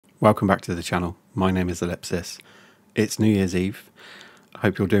welcome back to the channel. My name is Ellipsis. It's New Year's Eve. I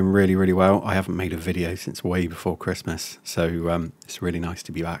hope you're doing really well. I haven't made a video since way before Christmas, so it's really nice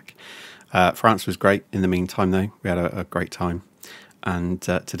to be back. France was great in the meantime though. We had a great time, and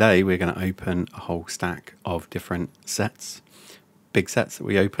today we're going to open a whole stack of different sets, big sets that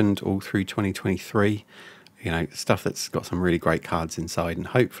we opened all through 2023. You know, stuff that's got some really great cards inside, and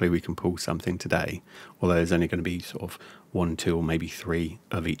hopefully we can pull something today, although there's only going to be sort of 1, 2 or maybe 3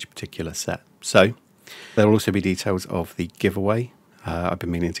 of each particular set. So there'll also be details of the giveaway. I've been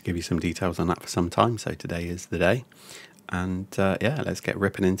meaning to give you some details on that for some time, so today is the day. And yeah, let's get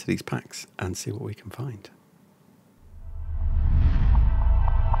ripping into these packs and see what we can find.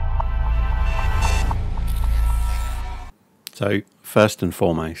 So first and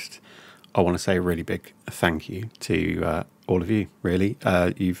foremost, I want to say a really big thank you to all of you, really.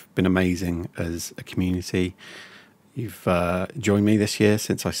 You've been amazing as a community. You've joined me this year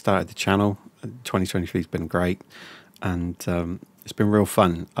since I started the channel. 2023 has been great, and it's been real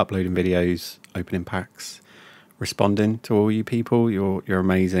fun uploading videos, opening packs, responding to all you people. You're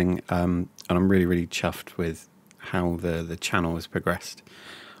amazing, and I'm really chuffed with how the channel has progressed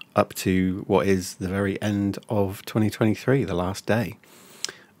up to what is the very end of 2023, the last day.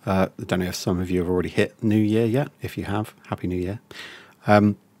 I don't know if some of you have already hit New Year yet. If you have, Happy New Year.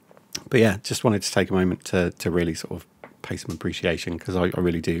 But yeah, just wanted to take a moment to really sort of pay some appreciation, because I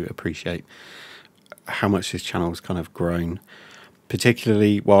really do appreciate how much this channel has kind of grown.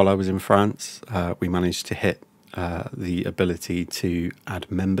 Particularly while I was in France, we managed to hit the ability to add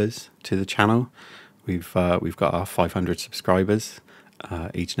members to the channel. We've got our 500 subscribers.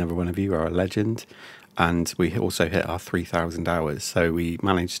 Each and every one of you are a legend. And we also hit our 3,000 hours. So we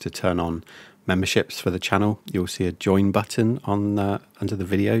managed to turn on memberships for the channel. You'll see a join button on under the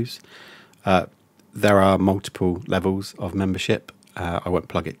videos. There are multiple levels of membership. I won't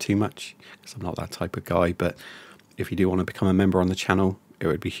plug it too much because I'm not that type of guy. But if you do want to become a member on the channel, it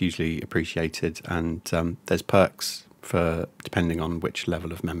would be hugely appreciated. And there's perks for depending on which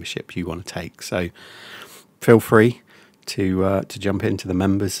level of membership you want to take. So feel free to jump into the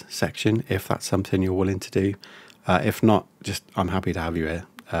members section if that's something you're willing to do. If not, just I'm happy to have you here.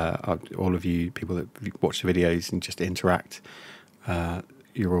 All of you people that watch the videos and just interact,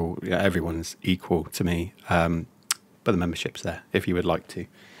 you're all, everyone's equal to me. But the membership's there if you would like to.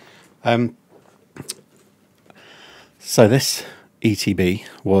 So this ETB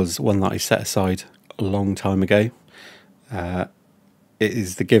was one that I set aside a long time ago. It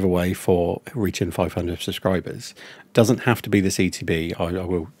is the giveaway for reaching 500 subscribers. Doesn't have to be this ETB. I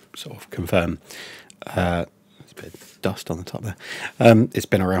will sort of confirm. There's a bit of dust on the top there. It's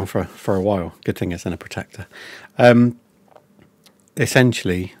been around for a while. Good thing it's in a protector.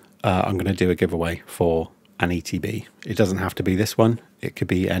 Essentially, I'm going to do a giveaway for an ETB. It doesn't have to be this one. It could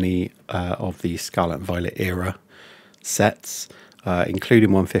be any of the Scarlet and Violet era sets,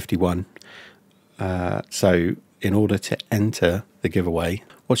 including 151. So in order to enter the giveaway,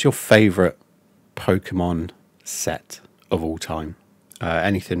 what's your favourite Pokemon set of all time?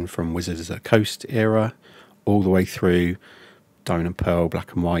 Anything from Wizards of the Coast era all the way through Diamond and Pearl,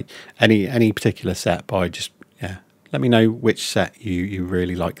 Black and White, any particular set. But let me know which set you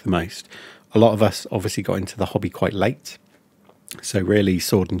really like the most. A lot of us obviously got into the hobby quite late, so really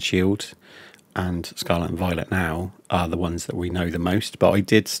Sword and Shield and Scarlet and Violet now are the ones that we know the most. But I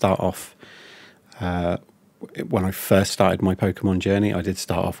did start off when I first started my Pokemon journey, I did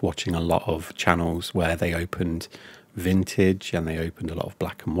start off watching a lot of channels where they opened vintage and they opened a lot of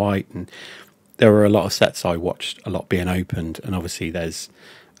black and white, and there were a lot of sets I watched a lot being opened. And obviously there's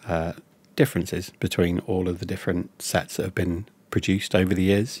differences between all of the different sets that have been produced over the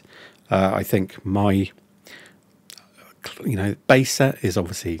years. I think my base set is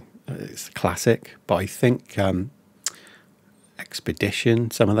obviously it's classic, but I think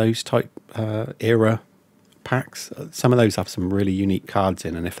Expedition, some of those type era packs, some of those have some really unique cards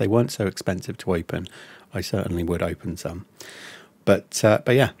in, and if they weren't so expensive to open, I certainly would open some. But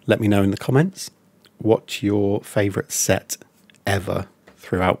yeah, let me know in the comments what your favourite set ever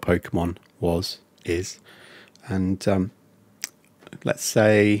throughout Pokemon is, and let's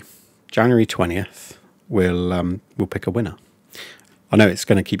say January 20th we'll pick a winner. I know it's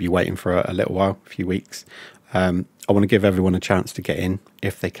going to keep you waiting for a little while, a few weeks. I want to give everyone a chance to get in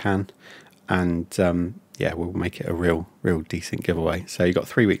if they can, and yeah, we'll make it a real decent giveaway. So you've got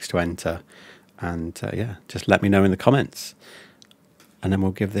 3 weeks to enter, and yeah, just let me know in the comments, and then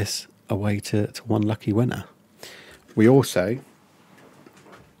we'll give this away to one lucky winner. We also,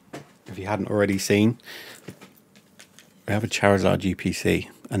 if you hadn't already seen, we have a Charizard UPC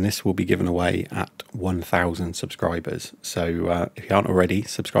and this will be given away at 1,000 subscribers. So if you aren't already,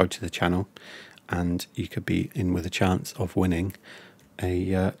 subscribe to the channel, and you could be in with a chance of winning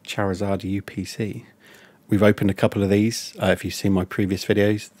a Charizard UPC. We've opened a couple of these. If you've seen my previous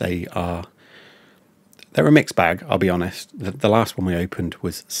videos, they're a mixed bag, I'll be honest. The last one we opened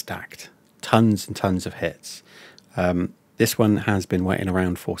was stacked. Tons and tons of hits. This one has been waiting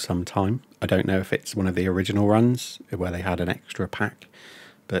around for some time. I don't know if it's one of the original runs where they had an extra pack,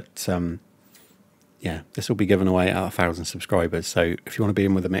 but yeah, this will be given away at 1,000 subscribers. So if you want to be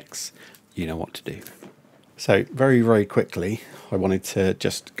in with a mix, you know what to do. So very, very quickly, I wanted to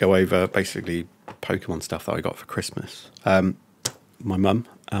just go over basically Pokemon stuff that I got for Christmas. My mum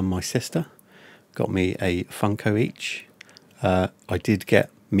and my sister got me a Funko each. I did get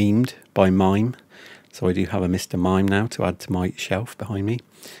memed by Mime, so I do have a Mr. Mime now to add to my shelf behind me.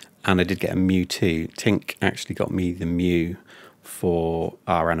 And I did get a Mewtwo. Tink actually got me the Mew for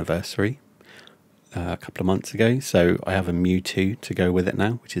our anniversary a couple of months ago, so I have a Mewtwo to go with it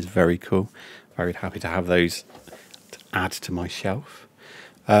now, which is very cool. Very happy to have those to add to my shelf.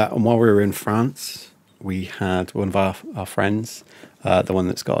 And while we were in France, we had one of our friends, the one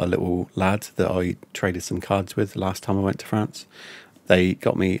that's got a little lad that I traded some cards with the last time I went to France. They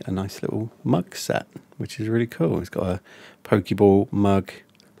got me a nice little mug set, which is really cool. It's got a Pokeball mug.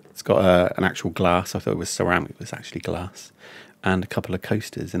 It's got an actual glass. I thought it was ceramic, it was actually glass. And a couple of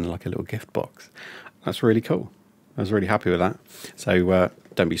coasters in like a little gift box. That's really cool. I was really happy with that. So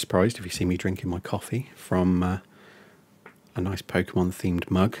don't be surprised if you see me drinking my coffee from a nice Pokemon themed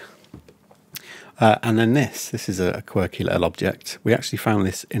mug. And then this is a quirky little object. We actually found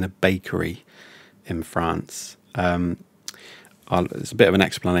this in a bakery in France. There's a bit of an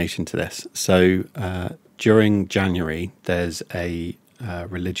explanation to this. So during January, there's a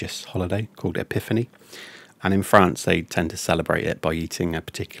religious holiday called Epiphany. And in France, they tend to celebrate it by eating a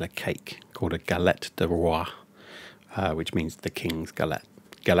particular cake called a galette de roi, which means the king's galette.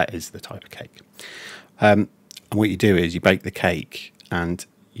 Galette is the type of cake. And what you do is you bake the cake and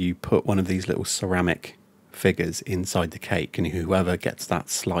you put one of these little ceramic figures inside the cake, and whoever gets that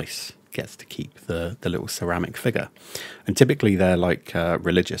slice gets to keep the little ceramic figure. And typically they're like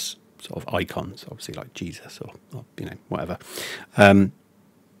religious sort of icons, obviously like Jesus or you know, whatever.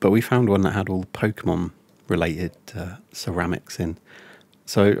 But we found one that had all the Pokemon related ceramics in.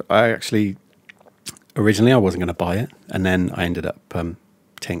 So originally I wasn't going to buy it, and then I ended up,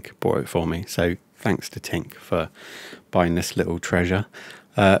 Tink bought it for me. So thanks to Tink for buying this little treasure.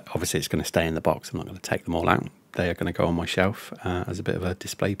 Obviously it's going to stay in the box. I'm not going to take them all out. They are going to go on my shelf as a bit of a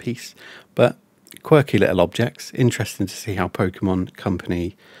display piece. But quirky little objects. Interesting to see how Pokemon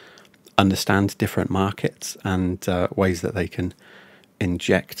Company understand different markets and ways that they can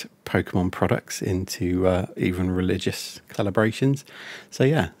inject Pokemon products into even religious celebrations. So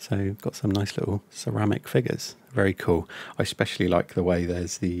yeah, so got some nice little ceramic figures. Very cool. I especially like the way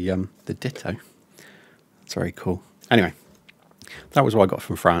there's the Ditto. That's very cool. Anyway, that was what I got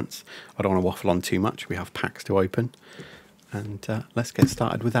from France. I don't want to waffle on too much. We have packs to open, and let's get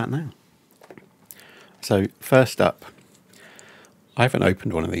started with that now. So first up, I haven't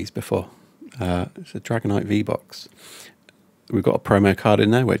opened one of these before. It's a Dragonite V-Box. We've got a promo card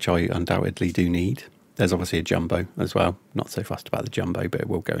in there, which I undoubtedly do need. There's obviously a jumbo as well. Not so fussed about the jumbo, but it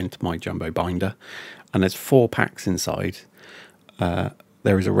will go into my jumbo binder. And there's 4 packs inside.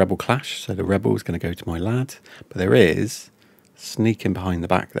 There is a Rebel Clash, so the Rebel is going to go to my lad. But there is, sneaking behind the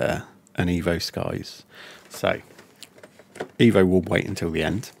back there, an Evo Skies. So Evo will wait until the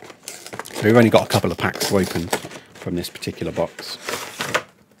end. So we've only got a couple of packs to open from this particular box.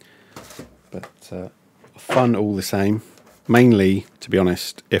 But fun all the same. Mainly, to be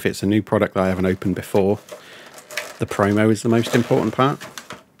honest, if it's a new product that I haven't opened before, the promo is the most important part.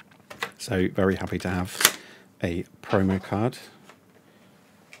 So very happy to have a promo card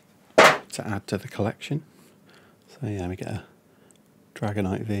to add to the collection. So yeah, we get a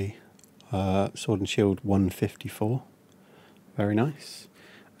Dragonite V, Sword and Shield 154. Very nice.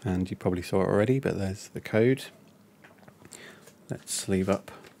 And you probably saw it already, but there's the code. Let's sleeve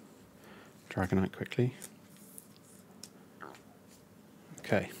up Dragonite quickly.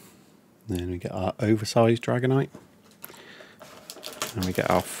 Okay, then we get our oversized Dragonite, and we get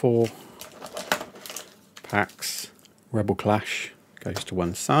our 4 packs. Rebel Clash goes to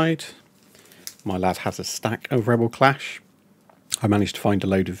one side. My lad has a stack of Rebel Clash. I managed to find a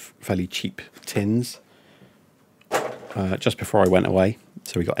load of fairly cheap tins just before I went away.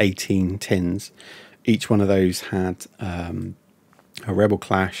 So we got 18 tins. Each one of those had a Rebel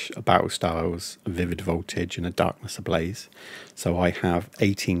Clash, a Battle Styles, a Vivid Voltage, and a Darkness Ablaze. So I have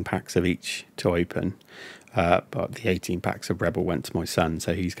 18 packs of each to open. But the 18 packs of Rebel went to my son,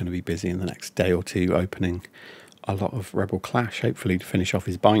 so he's going to be busy in the next day or two opening a lot of Rebel Clash, hopefully to finish off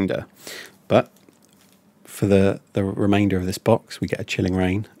his binder. But for the remainder of this box, we get a Chilling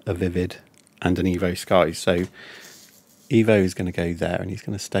Reign, a Vivid, and an Evo Skies. So Evo is going to go there, and he's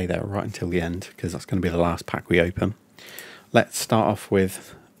going to stay there right until the end, because that's going to be the last pack we open. Let's start off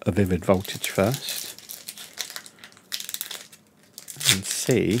with a Vivid Voltage first, and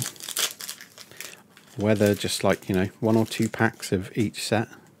see whether just like, you know, 1 or 2 packs of each set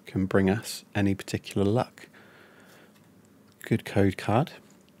can bring us any particular luck. Good code card.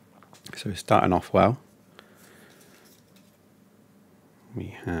 So we're starting off well.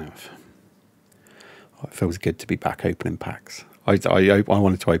 We have... Oh, it feels good to be back opening packs. I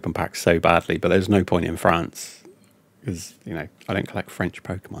wanted to open packs so badly, but there's no point in France, because, you know, I don't collect French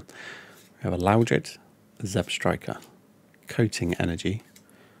Pokemon. We have a Loudred, a Zebstriker, Coating Energy,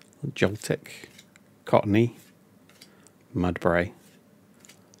 Joltik, Cottony, Mudbray,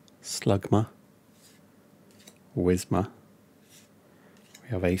 Slugma, Whisma. We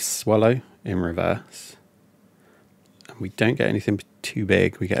have a Swallow in reverse. And we don't get anything too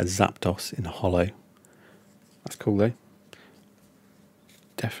big. We get a Zapdos in hollow. That's cool though.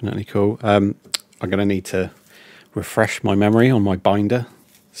 Definitely cool. I'm going to need to refresh my memory on my binder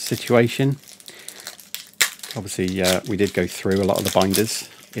situation. Obviously, we did go through a lot of the binders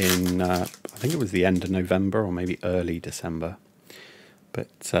in, I think it was the end of November or maybe early December. But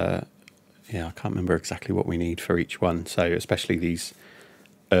yeah, I can't remember exactly what we need for each one. So especially these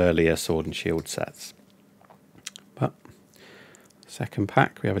earlier Sword and Shield sets. But second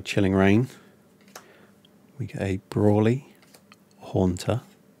pack, we have a Chilling Reign. We get a Brawly, Haunter,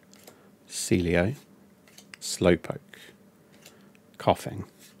 Celio, Slowpoke, Coughing,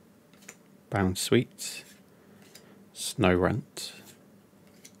 Bound Sweet, Snorunt,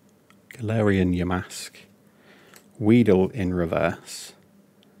 Galarian Yamask, Weedle in reverse.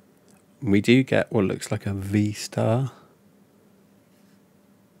 We do get what looks like a V-Star.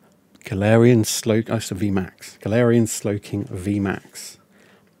 Galarian Sloke, oh, it's a VMAX. Galarian Slowking VMAX.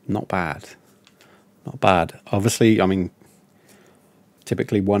 Not bad. Not bad. Obviously, I mean,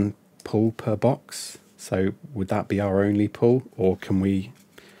 typically 1 pull per box. So would that be our only pull? Or can we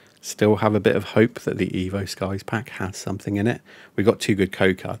still have a bit of hope that the Evo Skies pack has something in it? We've got 2 good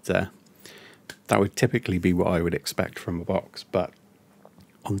code cards there. That would typically be what I would expect from a box, but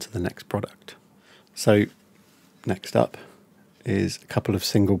on to the next product. So next up is a couple of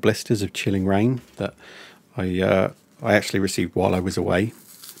single blisters of Chilling Reign that I actually received while I was away.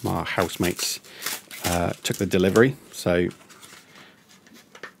 My housemates took the delivery, so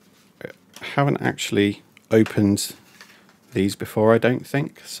I haven't actually opened these before, I don't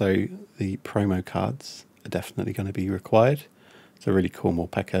think, so the promo cards are definitely going to be required. It's a really cool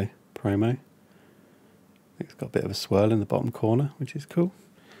Morpeko promo. It's got a bit of a swirl in the bottom corner, which is cool.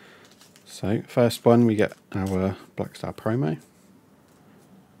 So first one, we get our Black Star promo.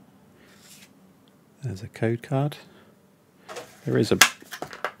 There's a code card. There is a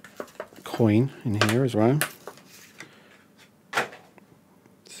coin in here as well. Let's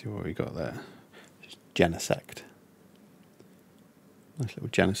see what we got there. Genesect. Nice little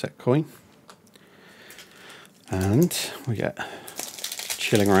Genesect coin. And we get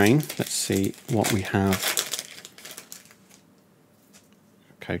Chilling Reign. Let's see what we have.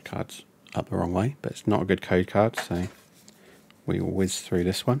 Code card's up the wrong way, but it's not a good code card, so we will whiz through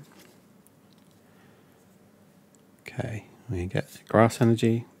this one. Okay, we get Grass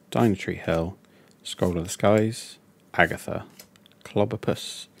Energy, Dynatree Hill, Scroll of the Skies, Agatha,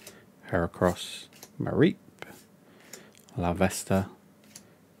 Clobbopus, Heracross, Mareep, Larvesta,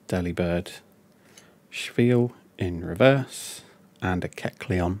 Delibird, Schviel in reverse, and a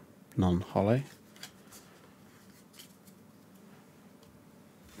Kecleon non-hollow.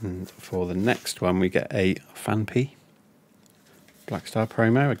 And for the next one, we get a Phanpy Black Star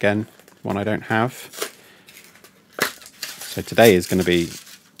promo. Again, one I don't have. So today is going to be,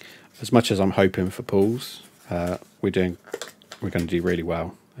 as much as I'm hoping for pulls, we're going to do really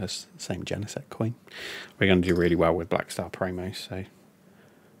well. That's the same Genesect coin. We're going to do really well with Black Star promos. So there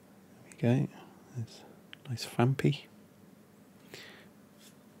we go. There's a nice Phanpy.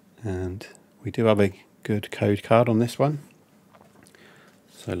 And we do have a good code card on this one.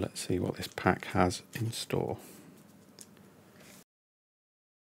 So let's see what this pack has in store.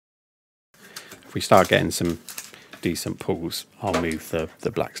 If we start getting some decent pulls, I'll move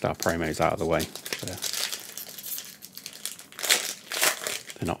the Black Star promos out of the way.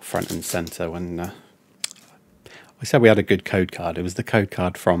 They're not front and centre when I said we had a good code card. It was the code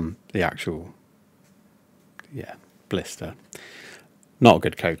card from the actual, blister. Not a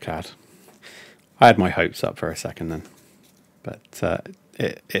good code card. I had my hopes up for a second then, but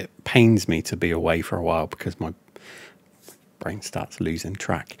it pains me to be away for a while because my brain starts losing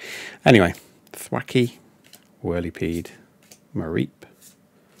track. Anyway, Thwacky, Whirlipede, Mareep,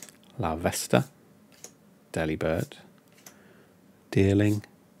 Larvesta, Delibird, Deerling,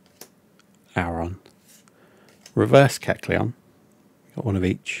 Aron, Reverse Kecleon, got one of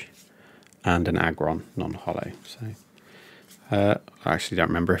each, and an Aggron non-hollow. So I actually don't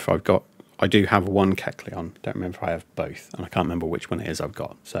remember if I've got. I do have one Kecleon. Don't remember if I have both, and I can't remember which one it is I've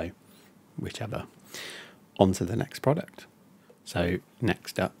got. So whichever. On to the next product. So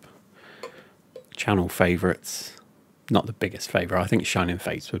next up, channel favourites. Not the biggest favourite. I think Shining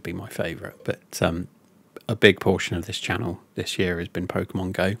Fates would be my favourite, but a big portion of this channel this year has been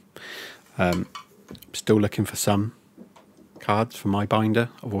Pokemon Go. Still looking for some cards for my binder.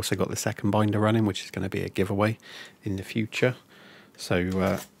 I've also got the second binder running, which is going to be a giveaway in the future.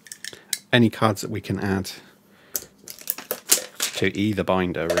 So any cards that we can add to either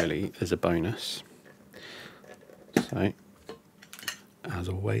binder really is a bonus. So as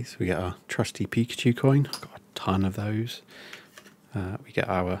always, we get our trusty Pikachu coin. I've got a ton of those. We get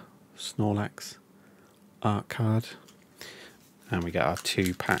our Snorlax art card, and we get our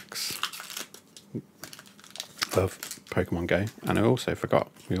 2 packs of Pokemon Go. And I also forgot,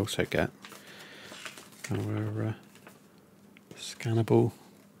 we also get our scannable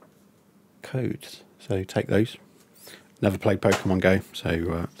codes. So take those. Never played Pokemon Go, so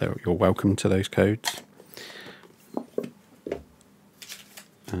you're welcome to those codes.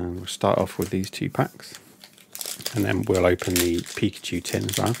 And we'll start off with these 2 packs, and then we'll open the Pikachu tin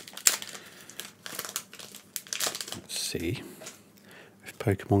as well. Let's see if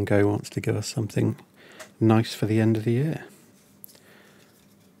Pokemon Go wants to give us something nice for the end of the year.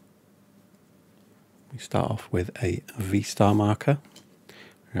 We start off with a V-Star marker.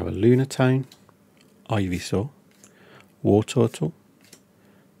 We have a Lunatone, Ivysaur, Wartortle,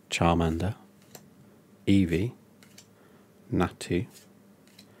 Charmander, Eevee, Natu,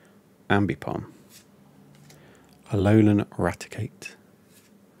 Ambipom, Alolan Raticate,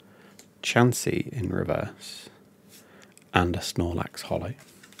 Chansey in reverse, and a Snorlax Hollow.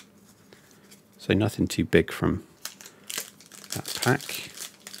 So nothing too big from that pack.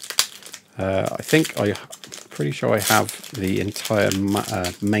 I'm pretty sure I have the entire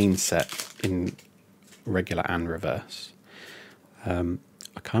main set in regular and reverse. I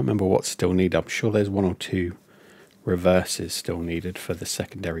can't remember what's still needed. I'm sure there's 1 or 2 reverses still needed for the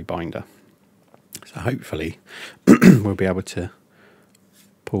secondary binder. So hopefully we'll be able to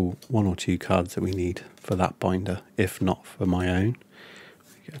pull 1 or 2 cards that we need for that binder, if not for my own.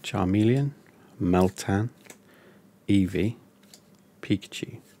 We get a Charmeleon, Meltan, Eevee,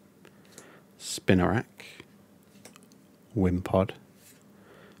 Pikachu, Spinarak, Wimpod,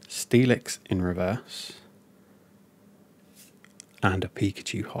 Steelix in reverse, and a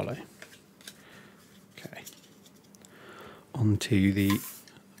Pikachu Hollow. Okay. On to the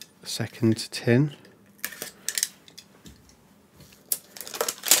second tin.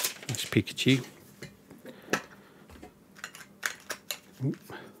 Nice Pikachu. Ooh.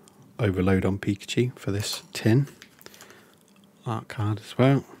 Overload on Pikachu for this tin. Art card as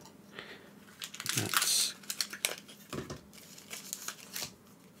well. Let's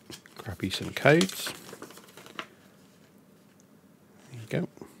grab you some codes. There you go.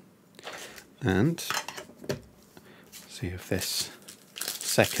 And see if this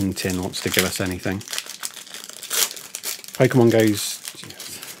second tin wants to give us anything. Pokemon Go's,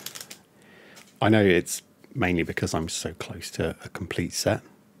 I know it's mainly because I'm so close to a complete set.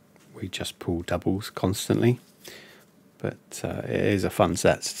 We just pull doubles constantly, but it is a fun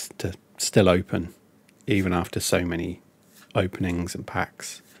set to still open, even after so many openings and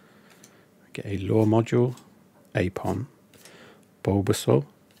packs. We get a Lure Module, Apom, Bulbasaur,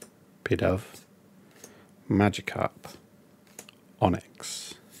 Pidove, Magikarp,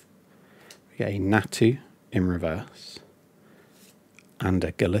 Onyx. We get a Natu in reverse, and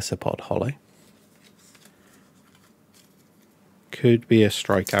a Golisopod Hollow. Could be a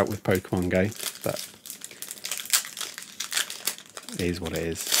strikeout with Pokemon Go, but it is what it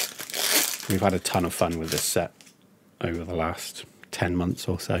is. We've had a ton of fun with this set over the last 10 months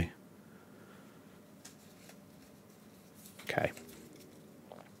or so. Okay.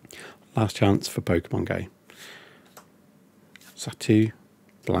 Last chance for Pokemon Go. Satu,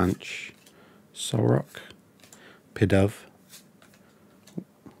 Blanche, Solrock, Pidove,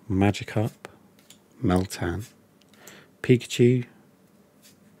 Magikarp, Meltan, Pikachu,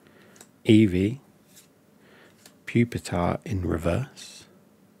 Eevee, Pupitar in reverse.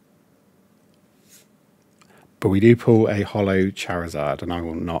 But we do pull a holo Charizard, and I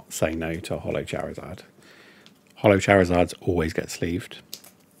will not say no to a holo Charizard. Holo Charizards always get sleeved.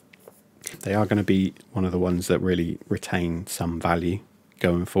 They are going to be one of the ones that really retain some value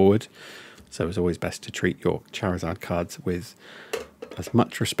going forward. So it's always best to treat your Charizard cards with as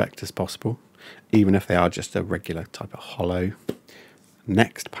much respect as possible, even if they are just a regular type of holo.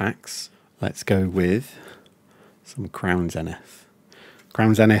 Next packs, let's go with some Crown Zenith.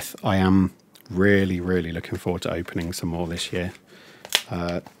 Crown Zenith, I am really looking forward to opening some more this year.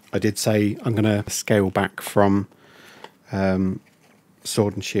 I did say I'm going to scale back from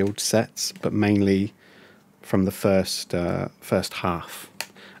Sword and Shield sets, but mainly from the first half,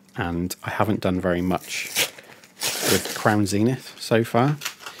 and I haven't done very much with Crown Zenith so far.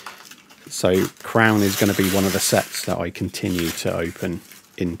 So Crown is going to be one of the sets that I continue to open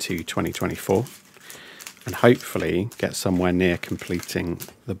into 2024, and hopefully get somewhere near completing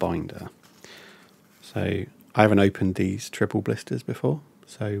the binder. So I haven't opened these triple blisters before,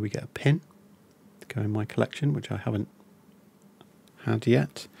 so we get a pin to go in my collection, which I haven't had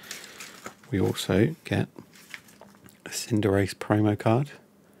yet. We also get a Cinderace promo card,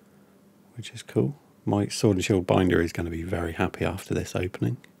 which is cool. My Sword and Shield binder is going to be very happy after this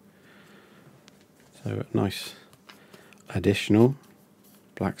opening. So a nice additional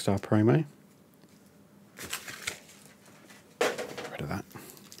Black Star promo. Get rid of that.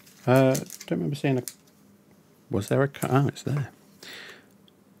 Don't remember seeing a... Was there a card? Oh, it's there.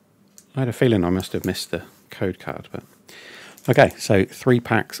 I had a feeling I must have missed the code card, but... Okay, so 3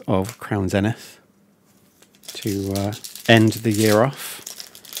 packs of Crown Zenith to end the year off.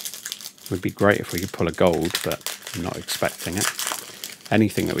 Would be great if we could pull a gold, but I'm not expecting it.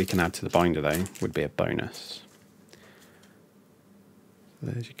 Anything that we can add to the binder, though, would be a bonus. So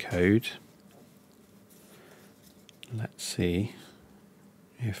there's your code. Let's see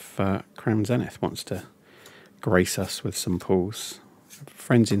if Crown Zenith wants to grace us with some pulls.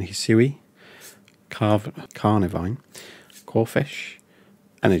 Friends in Hisui, Carnivine, Corphish,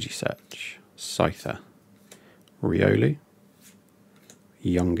 Energy Search, Scyther, Riolu,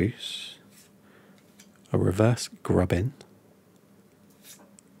 Yungoos, a reverse Grubbin,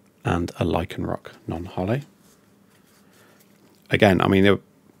 and a Lycanroc non-holo. Again, I mean,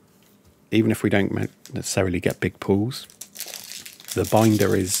 even if we don't necessarily get big pulls, the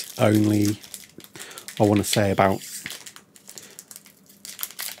binder is only, I want to say, about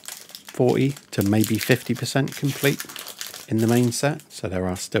 40 to maybe 50% complete in the main set. So there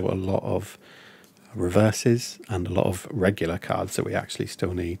are still a lot of reverses and a lot of regular cards that we actually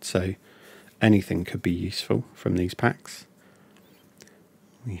still need. So anything could be useful from these packs.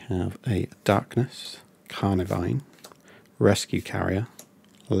 We have a Darkness, Carnivine, Rescue Carrier,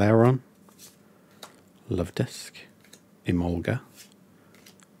 Lairon, Lovedisk, Emolga,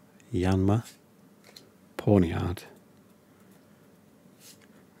 Yanma, Pawniard.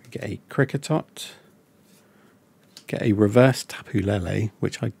 We get a Kricketot, get a reverse Tapu Lele,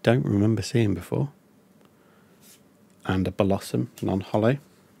 which I don't remember seeing before, and a Blossom non-holo.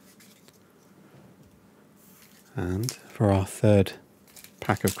 And for our third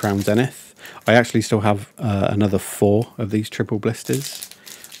pack of Crown Zenith, I actually still have another 4 of these triple blisters,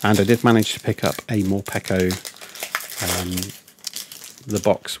 and I did manage to pick up a Morpeko, the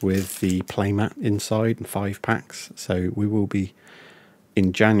box with the playmat inside, and 5 packs. So we will be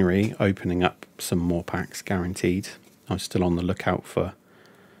in January opening up some more packs, guaranteed. I'm still on the lookout for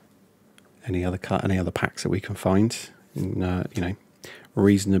any other packs that we can find in, you know,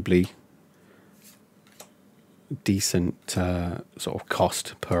 reasonably decent sort of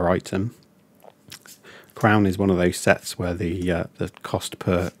cost per item. Crown is one of those sets where the cost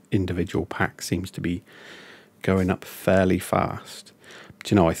per individual pack seems to be going up fairly fast. But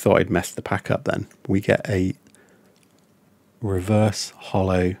you know, I thought I'd mess the pack up then. We get a reverse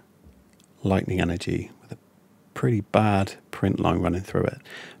holo Lightning Energy with a pretty bad print line running through it,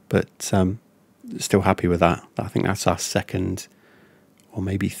 but still happy with that. I think that's our second or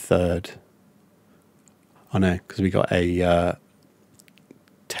maybe third. I know, because we got a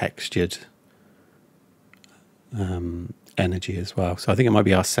textured energy as well. So I think it might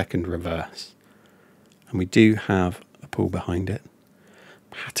be our second reverse. And we do have a pull behind it.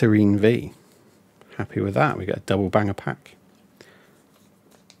 Hatterene V. Happy with that. We got a double banger pack.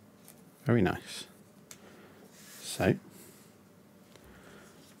 Very nice. So,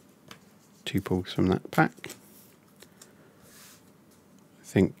 2 pulls from that pack. I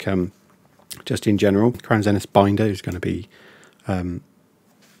think just in general, Crown Zenith binder is going to be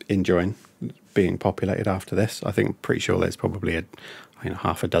enjoying being populated after this. I think I'm pretty sure there's probably a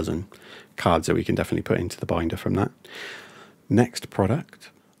half a dozen cards that we can definitely put into the binder from that. Next product,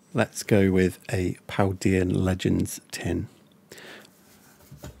 let's go with a Paldean Legends tin.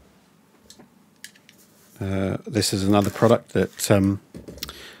 This is another product that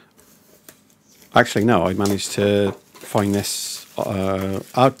actually no, I managed to find this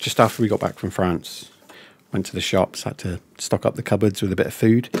just after we got back from France. Went to the shops, had to stock up the cupboards with a bit of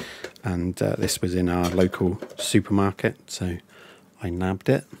food, and this was in our local supermarket, so I nabbed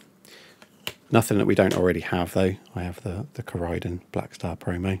it. Nothing that we don't already have though. I have the Corridon Black Star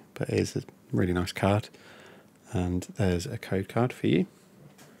promo, but it is a really nice card. And there's a code card for you.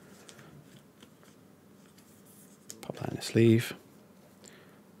 Pop that in a sleeve.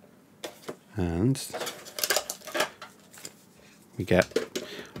 And we get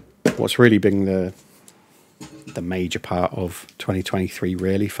what's really been the major part of 2023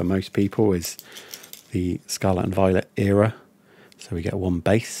 really for most people is the Scarlet and Violet era. So we get one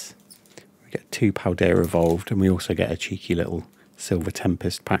base, we get 2 Paldea Evolved, and we also get a cheeky little Silver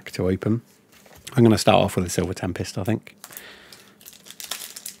Tempest pack to open. I'm going to start off with a Silver Tempest, I think.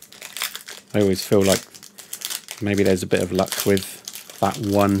 I always feel like maybe there's a bit of luck with that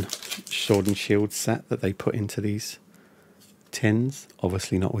one Sword and Shield set that they put into these tins.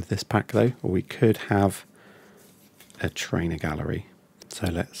 Obviously not with this pack though, or we could have a Trainer Gallery. So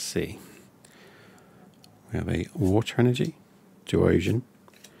let's see. We have a Water Energy, Duosion,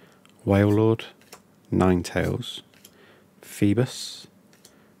 Whale Lord, Ninetales, Phoebus,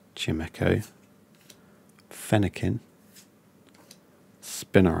 Chimecho, Fennekin,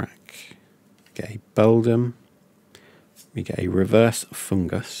 Spinarak, get a Beldum, we get a Reverse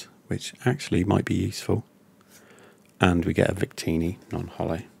Fungus, which actually might be useful, and we get a Victini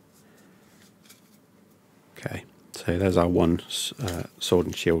non-holo. Okay, so there's our one Sword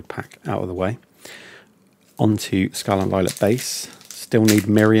and Shield pack out of the way. On to Scarlet and Violet base. Still need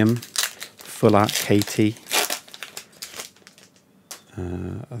Miriam, Full Art Katie,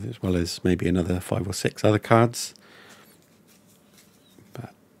 as well as maybe another 5 or 6 other cards.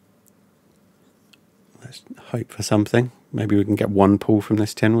 But let's hope for something. Maybe we can get one pull from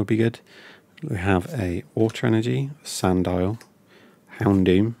this tin would be good. We have a Water Energy, Sandile,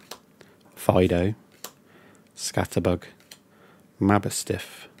 Houndoom, Fido, Scatterbug,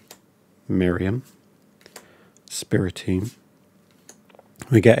 Mabastiff, Miriam, Spiritomb.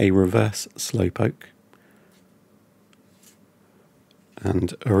 We get a Reverse Slowpoke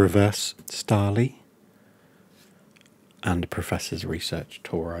and a Reverse Starly and a Professor's Research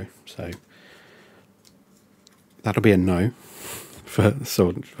Toro. So that'll be a no for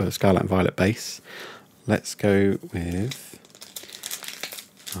Scarlet and Violet base. Let's go with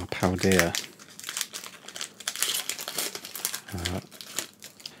our Paldea.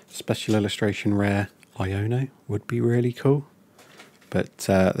 Special Illustration Rare Iono would be really cool, but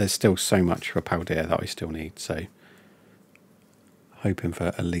there's still so much for Paldea that I still need, so hoping for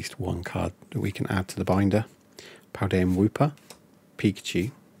at least one card that we can add to the binder. Paldean Wooper,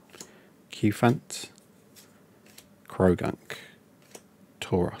 Pikachu, Cufant, Krogunk,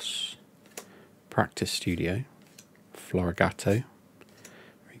 Tauros, Practice Studio, Florigato.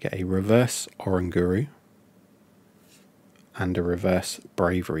 We get a Reverse Oranguru and a Reverse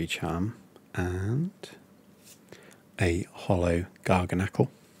Bravery Charm and a Holo Garganacle.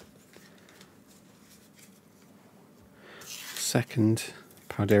 Second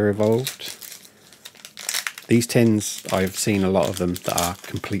Paldea Evolved. These tins, I've seen a lot of them that are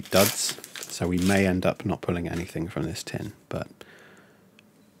complete duds, so we may end up not pulling anything from this tin, but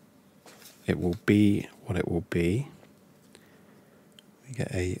it will be what it will be. We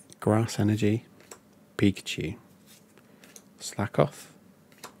get a Grass Energy, Pikachu, Slakoth,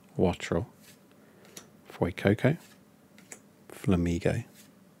 Wattrel, Fuecoco, Flamigo,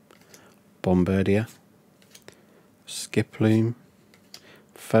 Bombardier, Skiploom.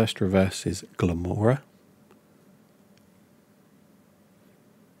 First reverse is Glamora.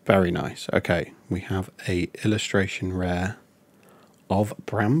 Very nice. Okay, we have a illustration rare of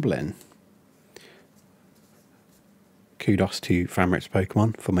Bramblin. Kudos to Famrit's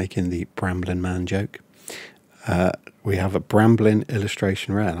Pokemon for making the Bramblin Man joke. We have a Bramblin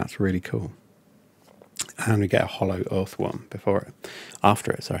illustration rare. That's really cool. And we get a Holo Earthworm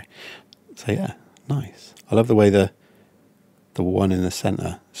after it. Sorry. So yeah, nice. I love the way the one in the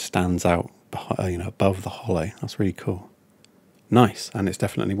center stands out, above the holo. That's really cool. Nice, and it's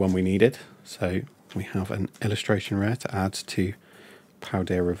definitely one we needed. So we have an illustration rare to add to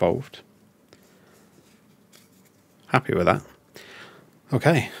Paldea Evolved. Happy with that.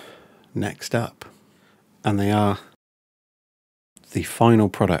 Okay, next up, and they are the final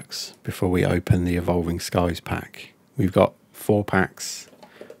products before we open the Evolving Skies pack. We've got 4 packs,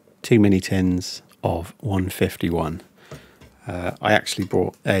 2 mini tins of 151. I actually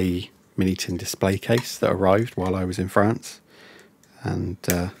brought a mini tin display case that arrived while I was in France, and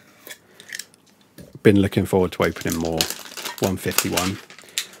been looking forward to opening more 151.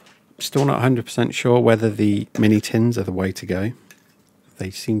 Still not 100% sure whether the mini tins are the way to go.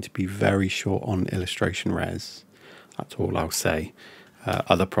 They seem to be very short on illustration rares. That's all I'll say.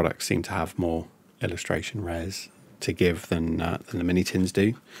 Other products seem to have more illustration rares to give than the mini tins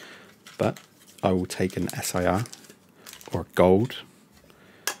do. But I will take an SIR or a gold.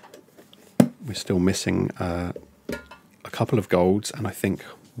 We're still missing a couple of golds, and I think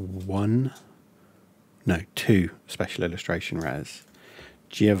 2 special illustration rares.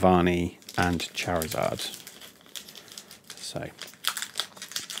 Giovanni and Charizard. So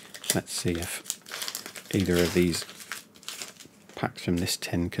let's see if either of these packs from this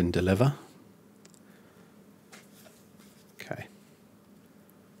tin can deliver. Okay.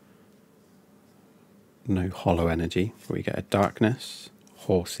 No hollow energy. We get a Darkness,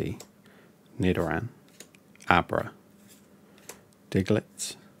 Horsey, Nidoran, Abra,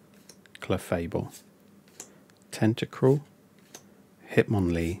 Diglett, Clefable, Tentacruel,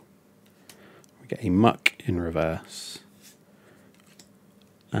 Hitmonlee. We get a Muck in reverse,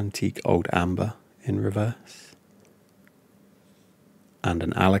 Antique Old Amber in reverse, and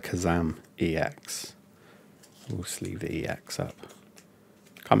an Alakazam EX. We'll sleeve the EX up.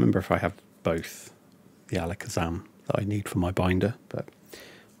 Can't remember if I have both the Alakazam that I need for my binder, but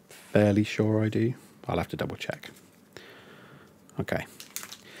fairly sure I do. I'll have to double check. Okay.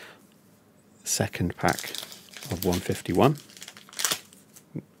 Second pack of 151.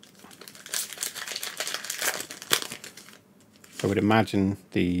 I would imagine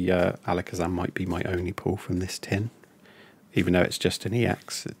the Alakazam might be my only pull from this tin. Even though it's just an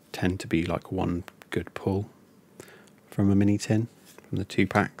EX, it tend to be like one good pull from a mini tin, from the 2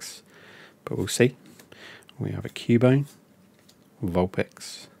 packs. But we'll see. We have a Cubone,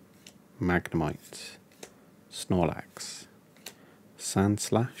 Vulpix, Magnemite, Snorlax,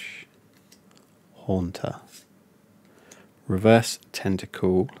 Sandslash, Haunter, Reverse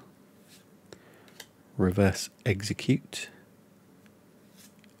Tentacool, Reverse Execute,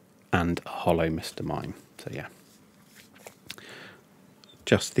 and a Hollow Mr. Mime. So yeah,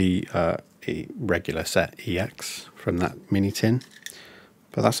 just the regular set EX from that mini tin,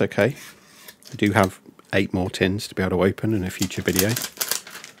 but that's okay. I do have 8 more tins to be able to open in a future video.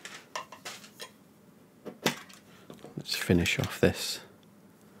 Let's finish off this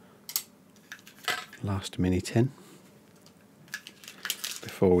last mini tin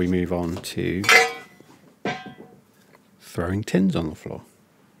before we move on to throwing tins on the floor.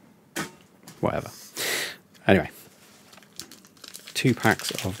 Whatever. Anyway, 2 packs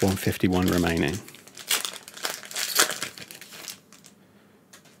of 151 remaining.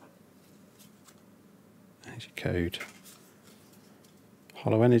 There's your code.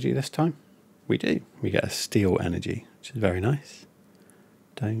 Hollow energy this time? We do. We get a steel energy, which is very nice.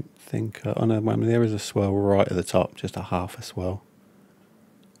 Don't think... oh no, there is a swirl right at the top, just a half a swirl.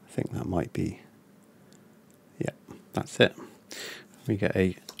 I think that might be... yeah, that's it. We get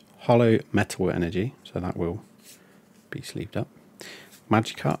a hollow metal energy, so that will be sleeved up.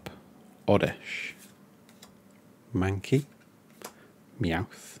 Magikarp, Oddish, Mankey,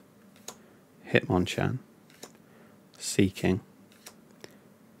 Meowth, Hitmonchan, Seaking,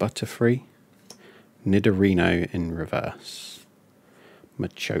 Butterfree, Nidorino in reverse,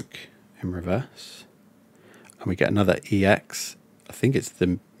 Machoke in reverse, and we get another EX. I think it's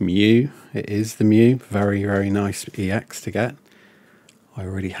the Mew. It is the Mew. Very, very nice EX to get. I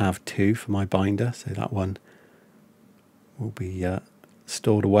already have 2 for my binder, so that one will be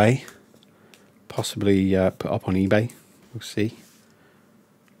stored away, possibly put up on eBay. We'll see.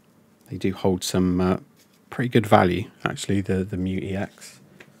 They do hold some pretty good value, actually, the Mew EX.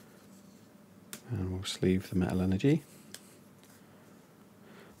 And we'll sleeve the metal energy.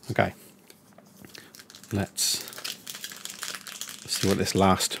 Okay, let's see what this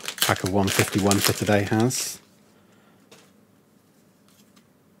last pack of 151 for today has.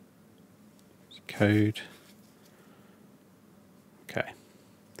 Code. Okay.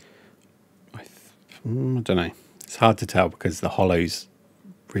 I don't know. It's hard to tell because the hollows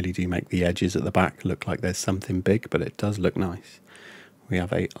really do make the edges at the back look like there's something big, but it does look nice. We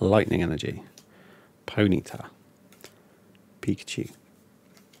have a Lightning Energy, Ponyta, Pikachu,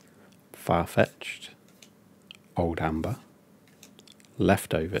 Farfetch'd, Old Amber,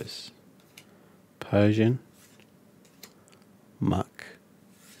 Leftovers, Persian, Muck.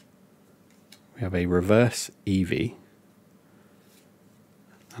 We have a reverse Eevee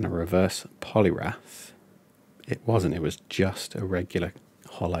and a reverse Poliwrath it wasn't. It was just a regular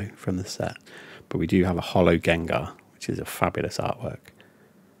holo from the set. But we do have a holo Gengar, which is a fabulous artwork.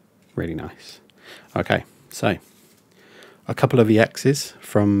 Really nice. Okay, so a couple of EXs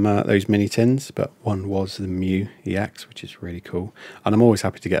from those mini tins, but one was the Mew EX, which is really cool. And I'm always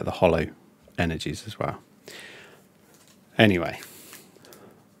happy to get the holo energies as well. Anyway,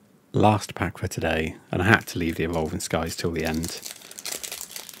 last pack for today, and I had to leave the Evolving Skies till the end.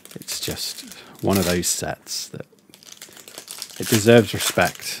 It's just one of those sets that it deserves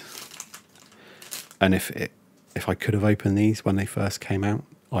respect. And if I could have opened these when they first came out,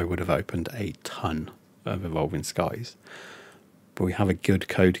 I would have opened a ton of Evolving Skies. But we have a good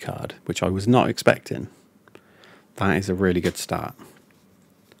code card, which I was not expecting. That is a really good start.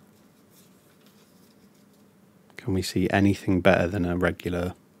 Can we see anything better than a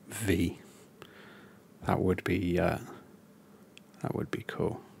regular V? That would be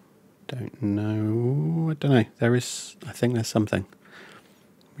cool. Don't know. I don't know. There is. I think there's something.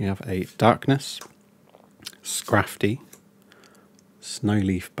 We have a Darkness, Scrafty,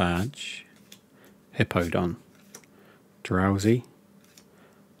 Snowleaf Badge, Hippodon, Drowsy,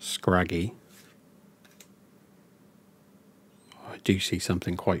 Scraggy. I do see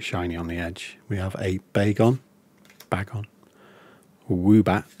something quite shiny on the edge. We have a Bagon,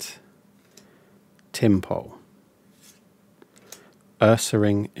 Woobat, Timpole,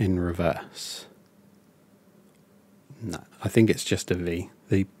 Ursaring in reverse. No, I think it's just a V.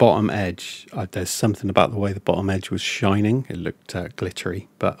 The bottom edge, there's something about the way the bottom edge was shining. It looked glittery,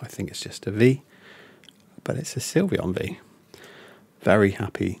 but I think it's just a V. But it's a Sylveon V. Very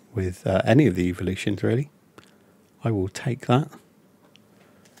happy with any of the evolutions, really. I will take that.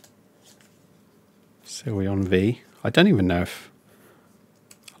 Sylveon V. I don't even know if...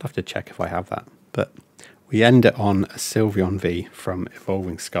 I'll have to check if I have that. But we end it on a Sylveon V from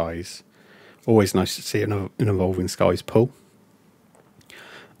Evolving Skies. Always nice to see an Evolving Skies pull.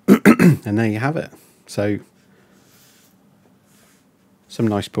 And there you have it. So, some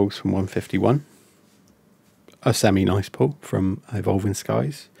nice pulls from 151. A semi-nice pull from Evolving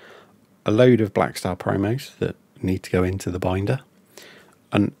Skies. A load of Black Star promos that need to go into the binder.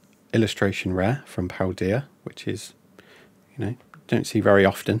 An illustration rare from Paldea, which is, you know, don't see very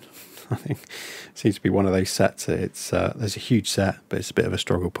often. I think it seems to be one of those sets that it's there's a huge set, but it's a bit of a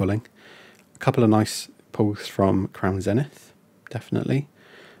struggle pulling. A couple of nice pulls from Crown Zenith, definitely.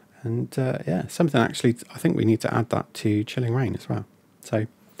 And yeah, something actually, I think we need to add that to Chilling Reign as well. So,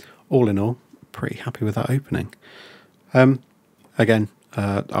 all in all, pretty happy with that opening. Again,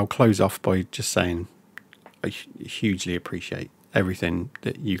 I'll close off by just saying I hugely appreciate everything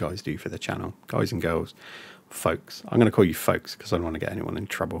that you guys do for the channel, guys and girls, folks. I'm going to call you folks because I don't want to get anyone in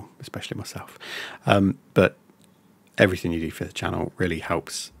trouble, especially myself. But everything you do for the channel really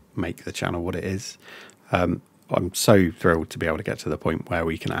helps make the channel what it is. I'm so thrilled to be able to get to the point where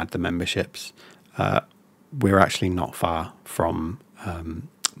we can add the memberships. We're actually not far from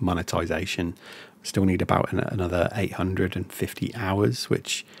monetization. Still need about another 850 hours,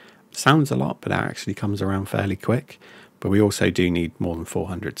 which sounds a lot, but it actually comes around fairly quick. But we also do need more than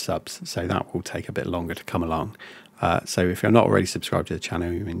 400 subs, so that will take a bit longer to come along. So if you're not already subscribed to the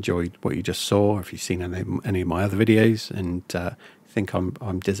channel, you enjoyed what you just saw, if you've seen any of my other videos and think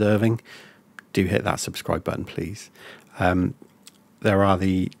I'm deserving, do hit that subscribe button, please. There are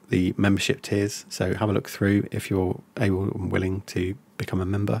the membership tiers, so have a look through. If you're able and willing to become a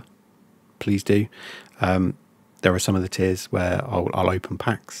member, please do. There are some of the tiers where I'll open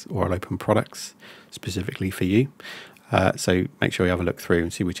packs or I'll open products specifically for you. So make sure you have a look through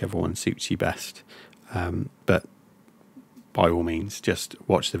and see whichever one suits you best. But by all means, just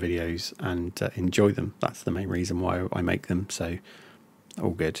watch the videos and enjoy them. That's the main reason why I make them. So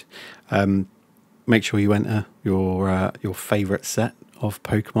all good. Make sure you enter your favourite set of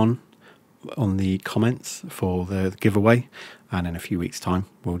Pokemon on the comments for the giveaway, and in a few weeks' time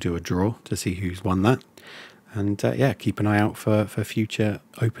we'll do a draw to see who's won that. And yeah, keep an eye out for future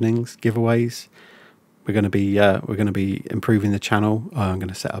openings, giveaways. We're going to be improving the channel. I'm going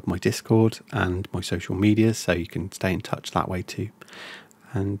to set up my Discord and my social media so you can stay in touch that way too.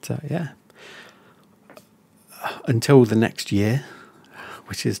 And yeah, until the next year,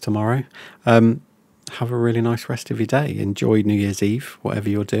 which is tomorrow, have a really nice rest of your day. Enjoy New Year's Eve, whatever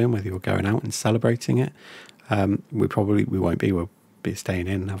you're doing, whether you're going out and celebrating it. We won't be. We'll be staying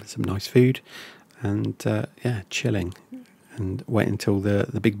in and having some nice food, and yeah, chilling, and wait until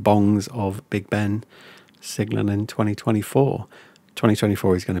the big bongs of Big Ben signaling in 2024.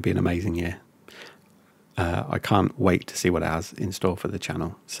 2024 is going to be an amazing year. I can't wait to see what it has in store for the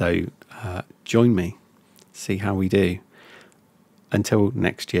channel. So join me, see how we do. Until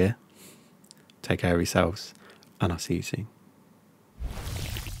next year, take care of yourselves and I'll see you soon.